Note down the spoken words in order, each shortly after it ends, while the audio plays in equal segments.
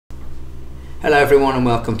Hello everyone and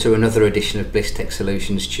welcome to another edition of Bliss Tech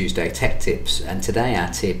Solutions Tuesday Tech Tips, and today our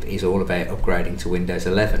tip is all about upgrading to Windows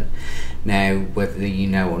 11. Now, whether you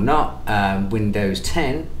know or not, Windows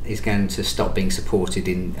 10 is going to stop being supported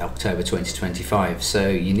in October 2025, so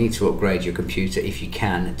you need to upgrade your computer if you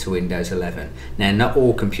can to Windows 11. Now, not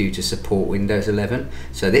all computers support Windows 11,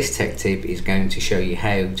 so this tech tip is going to show you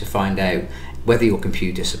how to find out whether your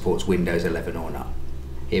computer supports Windows 11 or not.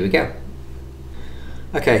 Here we go.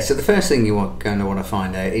 Okay, so the first thing you're going to want to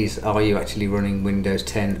find out is, are you actually running Windows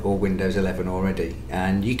 10 or Windows 11 already?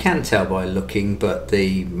 And you can tell by looking, but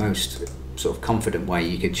the most sort of confident way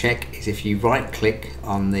you could check is if you right click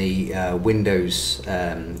on the Windows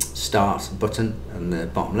Start button on the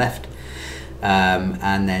bottom left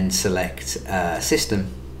and then select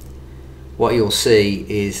System. What you'll see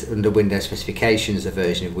is under Windows specifications the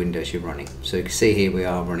version of Windows you're running. So you can see here we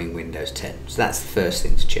are running Windows 10. So that's the first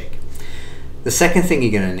thing to check. The second thing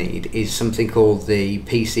you're going to need is something called the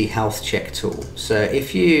PC Health Check tool. So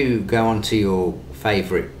if you go onto your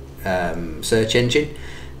favourite search engine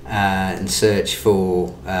and search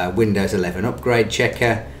for Windows 11 Upgrade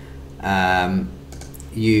Checker,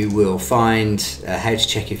 you will find how to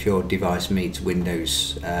check if your device meets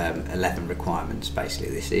Windows 11 requirements. Basically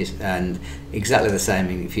this is, and exactly the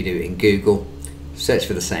same if you do it in Google. Search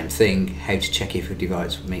for the same thing, how to check if your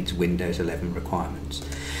device meets Windows 11 requirements.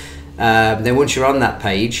 Then once you're on that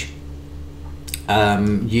page,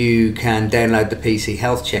 you can download the PC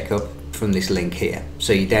Health Checkup from this link here.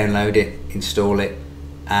 So you download it, install it,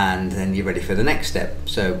 and then you're ready for the next step.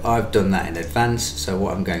 So I've done that in advance, so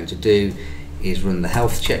what I'm going to do is run the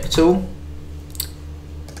Health Check tool.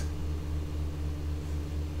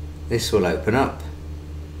 This will open up.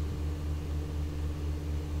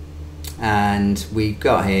 And we've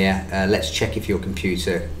got here, let's check if your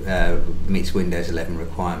computer meets Windows 11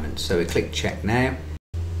 requirements. So we click check now,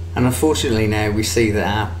 and unfortunately now we see that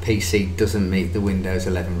our PC doesn't meet the Windows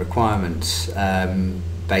 11 requirements.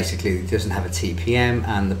 Basically it doesn't have a TPM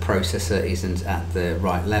and the processor isn't at the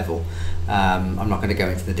right level. I'm not going to go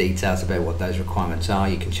into the details about what those requirements are.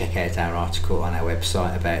 You can check out our article on our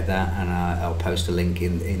website about that, and I'll post a link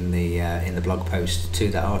in the blog post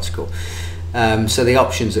to that article. So the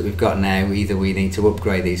options that we've got now, either we need to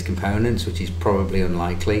upgrade these components, which is probably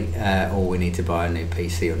unlikely, or we need to buy a new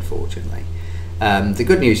PC, unfortunately. The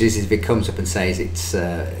good news is if it comes up and says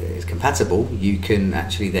it's compatible, you can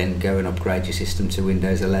actually then go and upgrade your system to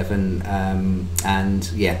Windows 11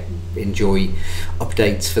 and yeah, enjoy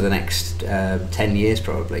updates for the next 10 years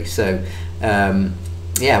probably. So yeah,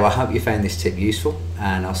 well, I hope you found this tip useful,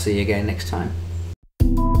 and I'll see you again next time.